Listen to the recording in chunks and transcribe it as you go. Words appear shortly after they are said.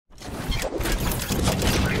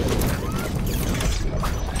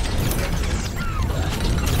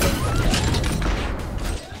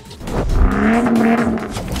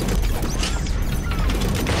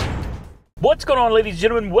What's going on, ladies and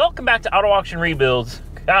gentlemen? Welcome back to Auto Auction Rebuilds.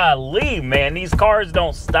 Golly, man, these cars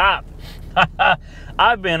don't stop.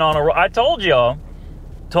 I've been on a... I told y'all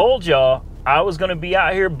I was going to be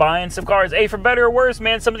out here buying some cars. Hey, for better or worse,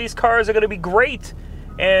 man, some of these cars are going to be great,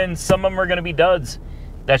 and some of them are going to be duds.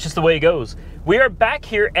 That's just the way it goes. We are back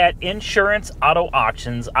here at Insurance Auto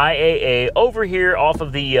Auctions, IAA, over here off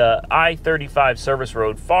of the I-35 service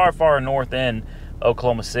road, far north in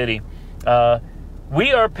Oklahoma City.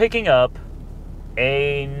 We are picking up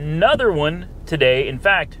another one today. In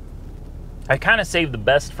fact, I kind of saved the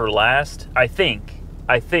best for last. I think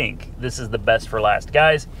this is the best for last.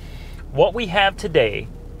 Guys, what we have today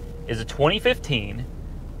is a 2015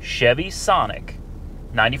 Chevy Sonic,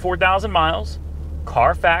 94,000 miles,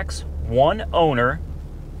 Carfax, one owner.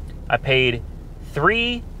 I paid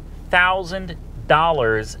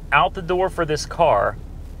 $3,000 out the door for this car,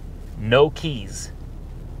 no keys,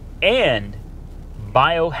 and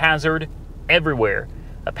Biohazard everywhere.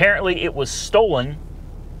 Apparently it was stolen,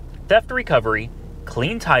 theft recovery,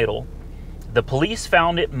 clean title. The police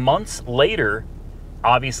found it months later.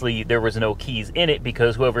 Obviously there was no keys in it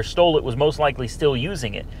because whoever stole it was most likely still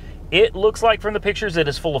using it. It looks like from the pictures it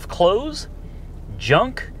is full of clothes,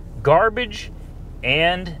 junk, garbage,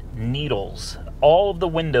 and needles. All of the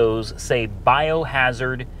windows say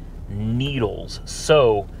Biohazard needles.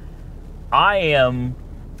 So I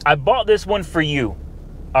bought this one for you.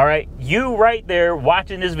 All right, you right there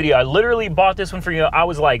watching this video, I literally bought this one for you. I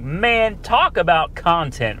was like, man, talk about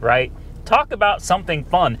content, right? Talk about something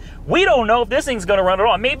fun. We don't know if this thing's gonna run at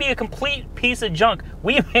all. Maybe a complete piece of junk.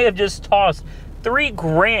 We may have just tossed $3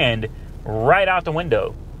 grand right out the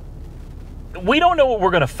window. We don't know what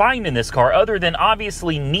we're gonna find in this car other than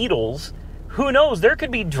obviously needles. Who knows? There could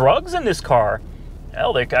be drugs in this car.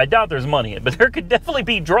 Hell, I doubt there's money in it, but there could definitely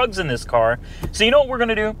be drugs in this car. So you know what we're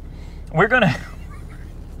gonna do? We're gonna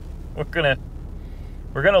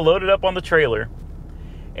load it up on the trailer,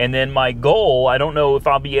 and then my goal, I don't know if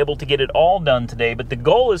I'll be able to get it all done today, but the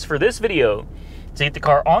goal is for this video to get the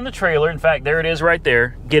car on the trailer. In fact, there it is right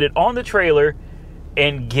there. Get it on the trailer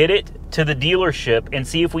and get it to the dealership and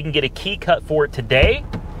see if we can get a key cut for it today,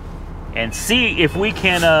 and see if we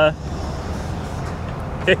can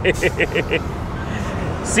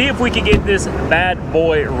see if we can get this bad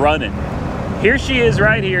boy running. Here she is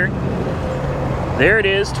right here. There it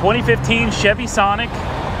is, 2015 Chevy Sonic,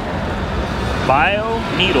 Bio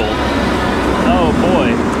Needle. Oh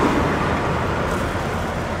boy.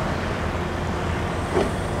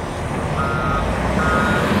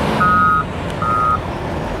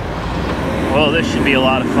 Well, this should be a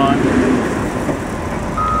lot of fun.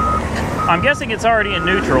 I'm guessing it's already in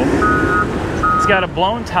neutral. It's got a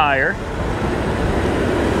blown tire.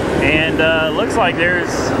 And looks like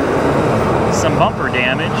there's some bumper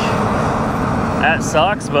damage. That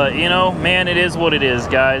sucks, but you know, man, it is what it is,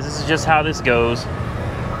 guys. This is just how this goes.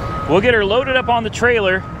 We'll get her loaded up on the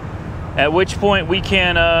trailer, at which point we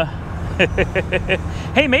can,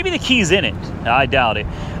 hey, maybe the key's in it. I doubt it.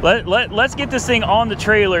 Let's get this thing on the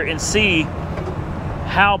trailer and see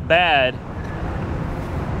how bad.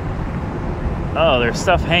 Oh, there's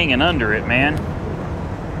stuff hanging under it, man.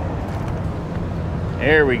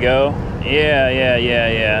 There we go.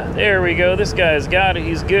 Yeah. There we go. This guy's got it.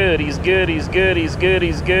 He's good. He's good.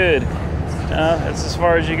 That's as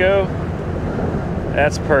far as you go.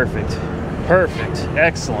 That's perfect. Perfect.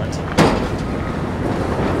 Excellent.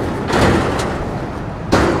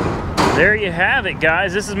 There you have it,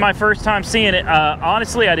 guys. This is my first time seeing it.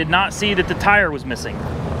 Honestly, I did not see that the tire was missing.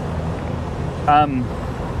 I'm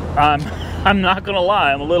not gonna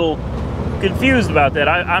lie. I'm a little confused about that.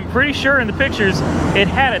 I'm pretty sure in the pictures it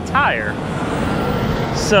had a tire.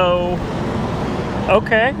 So,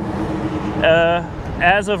 okay.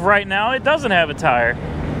 As of right now, it doesn't have a tire.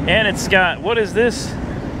 And it's got, what is this?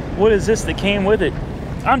 What is this that came with it?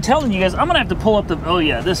 I'm telling you guys, I'm gonna have to pull up the, oh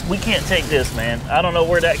yeah, this, we can't take this, man. I don't know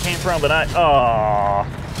where that came from, but oh.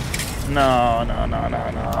 No.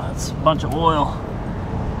 It's a bunch of oil.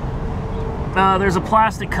 There's a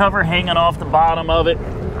plastic cover hanging off the bottom of it.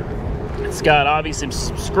 It's got obviously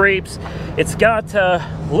some scrapes. It's got,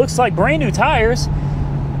 looks like brand new tires.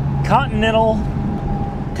 Continental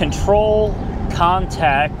Control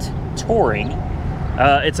Contact Touring.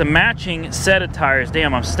 It's a matching set of tires.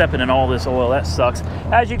 Damn, I'm stepping in all this oil. That sucks.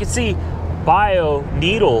 As you can see, Bio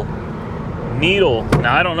Needle.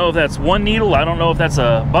 Now, I don't know if that's one needle. I don't know if that's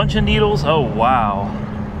a bunch of needles. Oh, wow.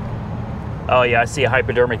 Oh, yeah, I see a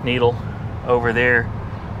hypodermic needle over there.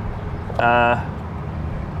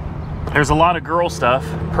 There's a lot of girl stuff.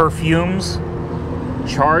 Perfumes,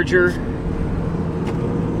 charger.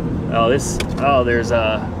 Oh, there's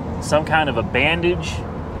some kind of a bandage.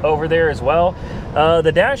 over there as well.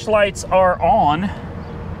 The dash lights are on.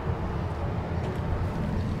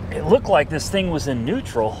 It looked like this thing was in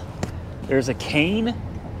neutral. There's a cane.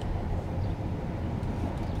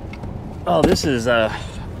 Oh, this is a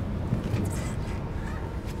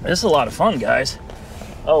lot of fun, guys.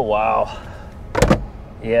 Oh, wow.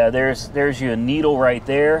 Yeah, there's your needle right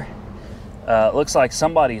there. Looks like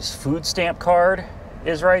somebody's food stamp card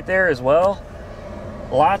is right there as well.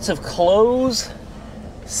 Lots of clothes,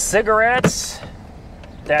 cigarettes.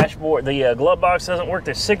 Dashboard, the glove box doesn't work.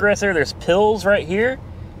 There's cigarettes there. There's pills right here.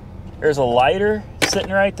 There's a lighter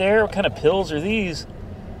sitting right there. What kind of pills are these?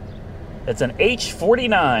 It's an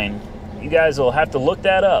H49. You guys will have to look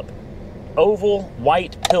that up. Oval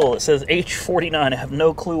white pill. It says H49. I have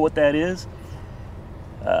no clue what that is.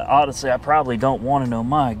 Honestly, I probably don't want to know.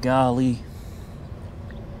 My golly.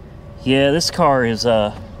 Yeah, this car is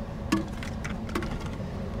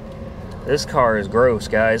gross,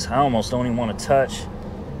 guys. I almost don't even want to touch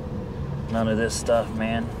none of this stuff,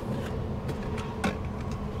 man.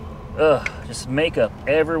 Ugh, just makeup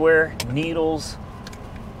everywhere. Needles,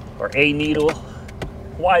 or a needle.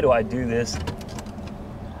 Why do I do this?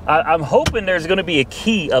 I'm hoping there's going to be a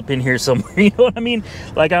key up in here somewhere. You know what I mean?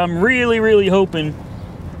 Like, I'm really, really hoping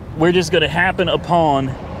we're just going to happen upon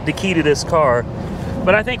the key to this car.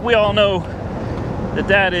 But I think we all know that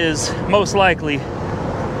that is most likely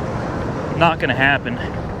not going to happen.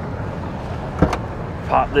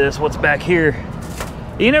 Pop this. What's back here?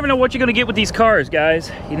 You never know what you're going to get with these cars,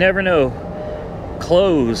 guys. You never know.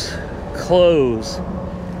 Clothes. Clothes.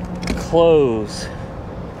 Clothes.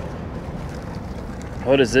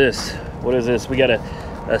 What is this? What is this? We got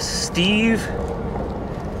a Steve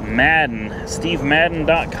Madden.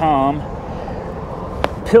 SteveMadden.com.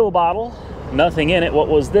 Pill bottle. Nothing in it. What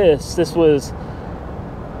was this? This was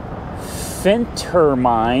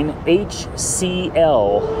Phentermine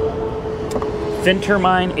HCl.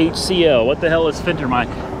 Phentermine HCl. What the hell is Phentermine?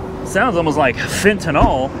 Sounds almost like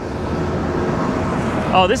fentanyl.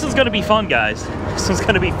 Oh, this is going to be fun, guys. This is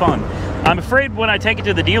going to be fun. I'm afraid when I take it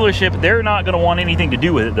to the dealership, they're not going to want anything to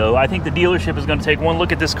do with it, though. I think the dealership is going to take one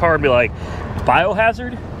look at this car and be like,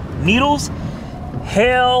 Biohazard? Needles?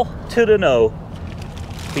 Hell to the no.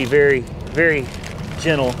 Be very, very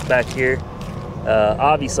gentle back here.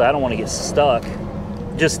 Obviously, I don't want to get stuck.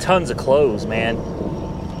 Just tons of clothes, man.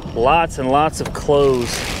 Lots and lots of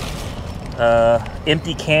clothes.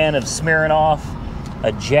 Empty can of Smirnoff,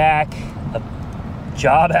 a jack, a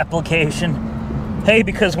job application. Hey,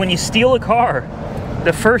 because when you steal a car,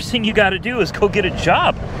 the first thing you got to do is go get a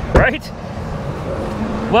job, right?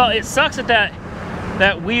 Well, it sucks that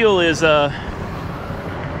that wheel is oh,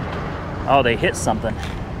 they hit something.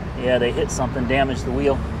 Yeah, they hit something, damaged the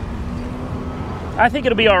wheel. I think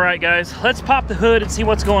it'll be all right, guys. Let's pop the hood and see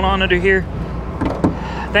what's going on under here.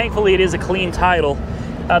 Thankfully, it is a clean title.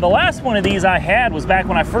 The last one of these I had was back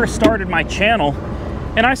when I first started my channel,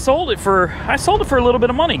 and I sold it for a little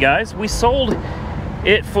bit of money, guys. We sold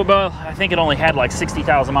it for, well, I think it only had like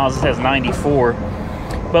 60,000 miles. It says 94,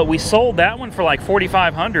 but we sold that one for like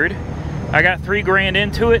 4,500. I got $3 grand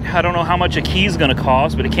into it. I don't know how much a key's gonna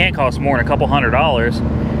cost, but it can't cost more than a couple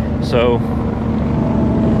 $100. So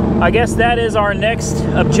I guess that is our next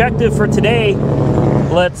objective for today.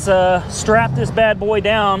 Let's strap this bad boy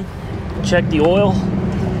down, check the oil.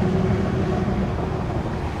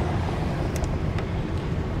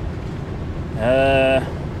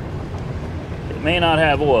 It may not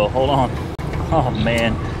have oil. Hold on. Oh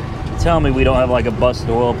man, tell me we don't have like a busted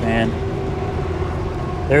oil pan.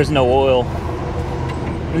 There's no oil.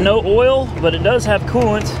 No oil, but it does have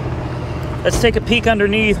coolant. Let's take a peek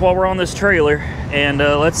underneath while we're on this trailer, and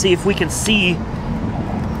let's see if we can see.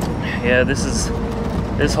 Yeah,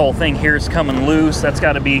 this whole thing here is coming loose. That's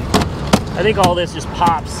got to be, I think all this just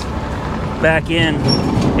pops back in.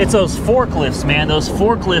 It's those forklifts, man. Those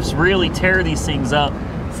forklifts really tear these things up.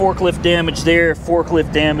 Forklift damage there,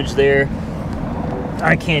 forklift damage there.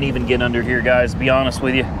 I can't even get under here, guys, to be honest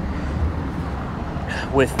with you.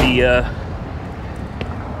 With the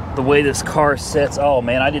way this car sits. Oh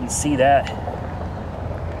man, I didn't see that.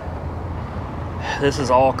 This is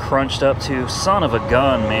all crunched up too. Son of a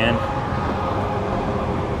gun, man.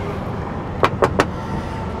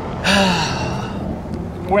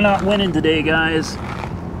 We're not winning today, guys.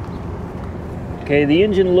 Okay, the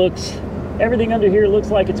engine looks, everything under here looks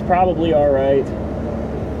like it's probably all right.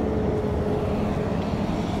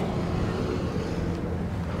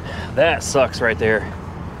 That sucks right there.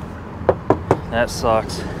 That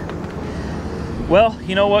sucks. Well,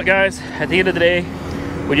 you know what, guys? At the end of the day,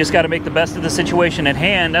 we just got to make the best of the situation at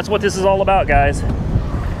hand. That's what this is all about, guys.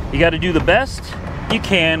 You got to do the best you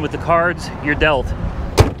can with the cards you're dealt.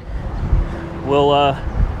 we'll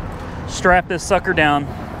strap this sucker down,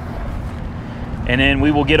 and then we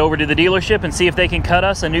will get over to the dealership and see if they can cut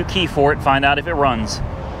us a new key for it, find out if it runs.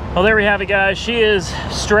 Well, there we have it, guys. She is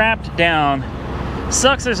strapped down.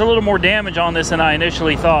 Sucks there's a little more damage on this than I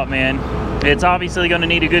initially thought, man. It's obviously going to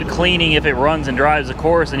need a good cleaning if it runs and drives, of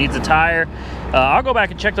course. It needs a tire. I'll go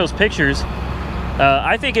back and check those pictures.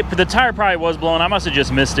 I think the tire probably was blown. I must have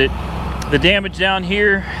just missed it. The damage down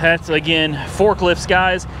here, that's, again, forklifts,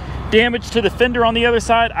 guys. Damage to the fender on the other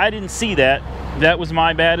side, I didn't see that. That was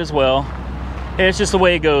my bad as well. It's just the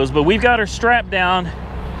way it goes. But we've got her strapped down.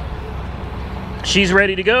 She's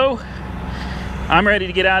ready to go. I'm ready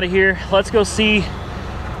to get out of here. Let's go see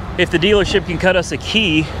if the dealership can cut us a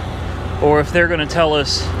key, or if they're gonna tell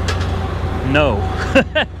us no.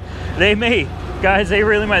 They may, guys, they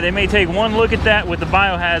really might. They may take one look at that with the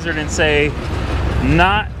Biohazard and say,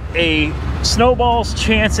 not a snowball's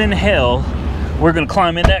chance in hell we're gonna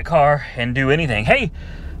climb in that car and do anything. Hey,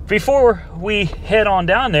 before we head on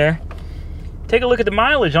down there, take a look at the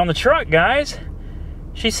mileage on the truck, guys.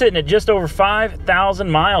 She's sitting at just over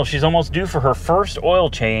 5,000 miles. She's almost due for her first oil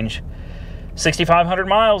change. 6,500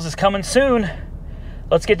 miles is coming soon.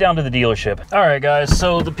 Let's get down to the dealership. All right, guys,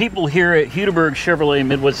 so the people here at Hudeberg Chevrolet in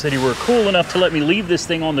Midwest City were cool enough to let me leave this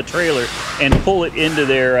thing on the trailer and pull it into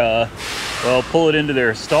their, well, pull it into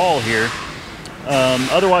their stall here.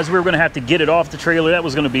 Otherwise, we were gonna have to get it off the trailer. That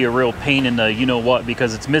was gonna be a real pain in the you-know-what,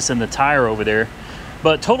 because it's missing the tire over there.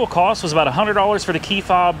 But total cost was about $100 for the key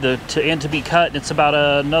fob to be cut. And it's about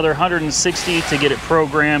another $160 to get it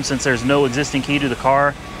programmed, since there's no existing key to the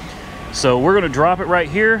car. So we're gonna drop it right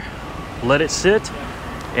here, let it sit,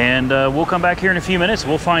 and we'll come back here in a few minutes.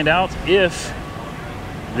 We'll find out if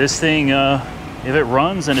this thing, if it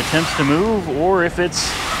runs and attempts to move, or if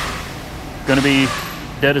it's gonna be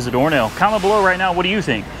dead as a doornail. Comment below right now, what do you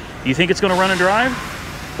think? Do you think it's gonna run and drive?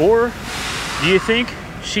 Or do you think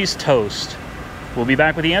she's toast? We'll be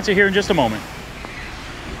back with the answer here in just a moment.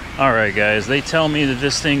 All right, guys, they tell me that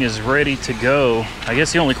this thing is ready to go. I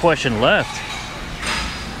guess the only question left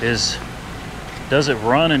is, does it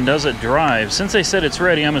run and does it drive? Since they said it's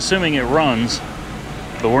ready, I'm assuming it runs,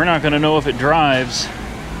 but we're not gonna know if it drives.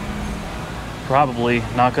 Probably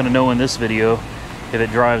not gonna know in this video if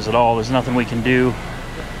it drives at all. There's nothing we can do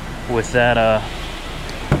with that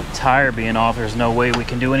tire being off. There's no way we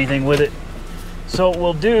can do anything with it. So what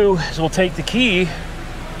we'll do is we'll take the key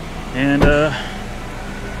and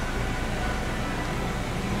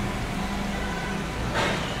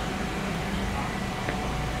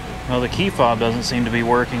well, the key fob doesn't seem to be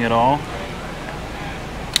working at all.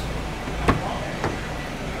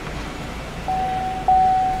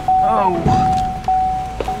 Oh,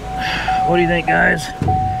 what do you think, guys?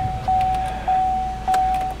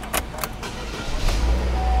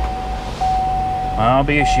 I'll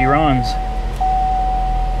be, she runs.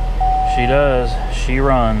 She does. She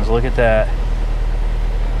runs. Look at that.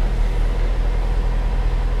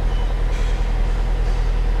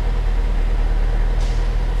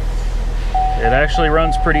 It actually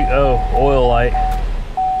runs pretty... Oh, oil light.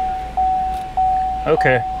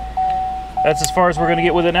 Okay. That's as far as we're going to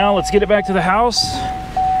get with it now. Let's get it back to the house.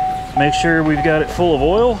 Make sure we've got it full of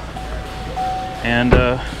oil. And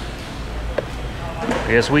I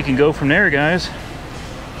guess we can go from there, guys.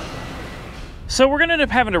 So we're gonna end up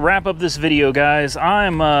having to wrap up this video, guys.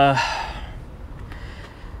 I'm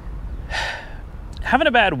having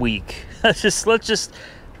a bad week. Let's just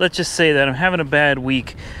say that I'm having a bad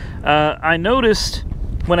week. I noticed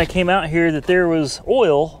when I came out here that there was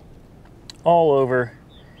oil all over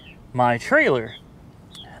my trailer,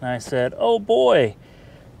 and I said, "Oh boy!"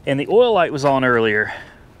 And the oil light was on earlier.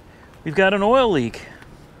 We've got an oil leak.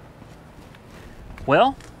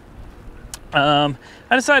 Well, I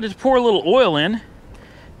decided to pour a little oil in,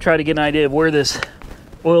 try to get an idea of where this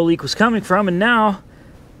oil leak was coming from, and now,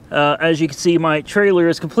 as you can see, my trailer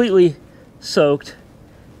is completely soaked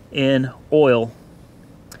in oil.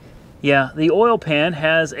 Yeah, the oil pan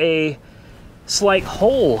has a slight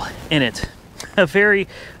hole in it, a very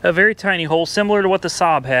tiny hole, similar to what the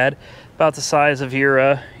Saab had, about the size of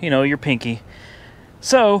your, you know, your pinky.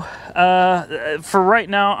 So, for right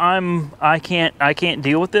now, I can't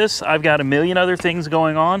deal with this. I've got a million other things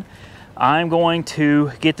going on. I'm going to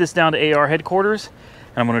get this down to AR headquarters,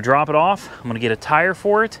 and I'm going to drop it off. I'm going to get a tire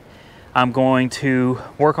for it. I'm going to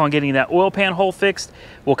work on getting that oil pan hole fixed.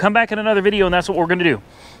 We'll come back in another video, and that's what we're going to do.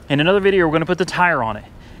 In another video, we're going to put the tire on it.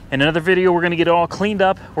 In another video, we're going to get it all cleaned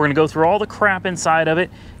up. We're going to go through all the crap inside of it,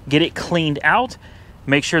 get it cleaned out,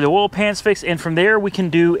 make sure the oil pan's fixed, and from there, we can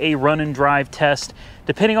do a run and drive test.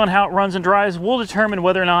 Depending on how it runs and drives, we'll determine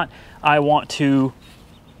whether or not I want to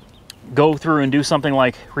go through and do something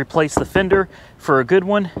like replace the fender for a good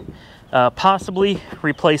one, possibly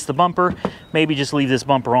replace the bumper, maybe just leave this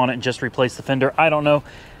bumper on it and just replace the fender. I don't know.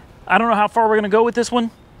 I don't know how far we're going to go with this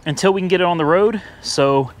one until we can get it on the road.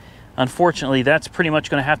 So unfortunately, that's pretty much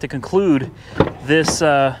going to have to conclude this.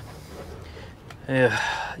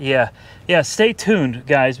 Yeah, stay tuned,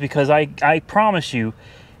 guys, because I promise you,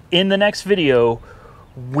 in the next video,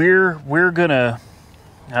 we're gonna,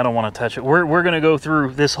 I don't want to touch it. We're gonna go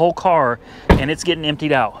through this whole car, and it's getting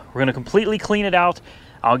emptied out. We're gonna completely clean it out.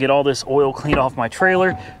 I'll get all this oil cleaned off my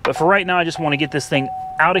trailer, but for right now, I just want to get this thing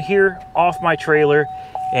out of here, off my trailer,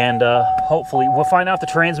 and hopefully we'll find out if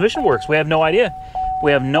the transmission works. We have no idea.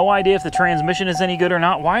 We have no idea if the transmission is any good or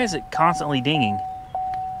not. Why is it constantly dinging?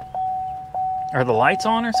 Are the lights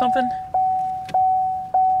on or something?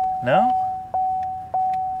 No?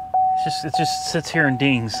 It just sits here and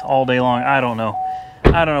dings all day long. I don't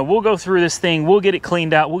know. We'll go through this thing. We'll get it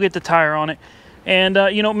cleaned out. We'll get the tire on it. And,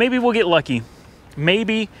 you know, maybe we'll get lucky.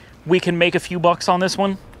 Maybe we can make a few bucks on this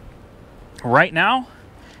one. Right now,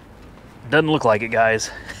 doesn't look like it, guys.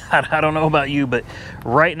 I don't know about you, but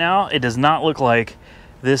right now, it does not look like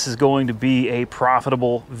this is going to be a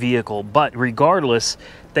profitable vehicle. But regardless,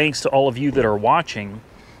 thanks to all of you that are watching,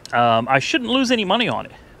 I shouldn't lose any money on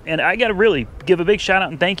it. And I got to really give a big shout out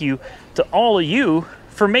and thank you to all of you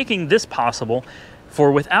for making this possible.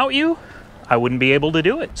 For without you, I wouldn't be able to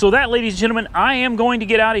do it. So that, ladies and gentlemen, I am going to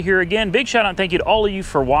get out of here. Again, big shout out and thank you to all of you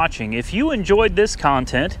for watching. If you enjoyed this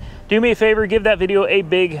content, do me a favor, give that video a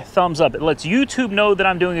big thumbs up. It lets YouTube know that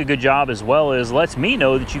I'm doing a good job, as well as lets me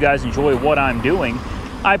know that you guys enjoy what I'm doing.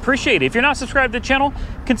 I appreciate it. If you're not subscribed to the channel,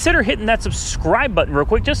 consider hitting that subscribe button real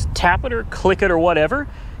quick. Just tap it or click it or whatever.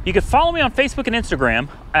 You can follow me on Facebook and Instagram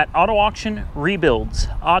at Auto Auction Rebuilds.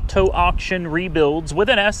 Auto Auction Rebuilds with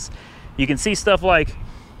an S. You can see stuff like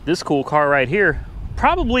this cool car right here,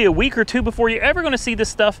 probably a week or two before you're ever going to see this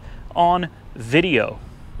stuff on video.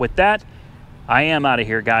 With that, I am out of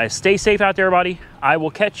here, guys. Stay safe out there, everybody. I will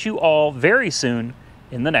catch you all very soon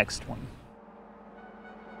in the next one.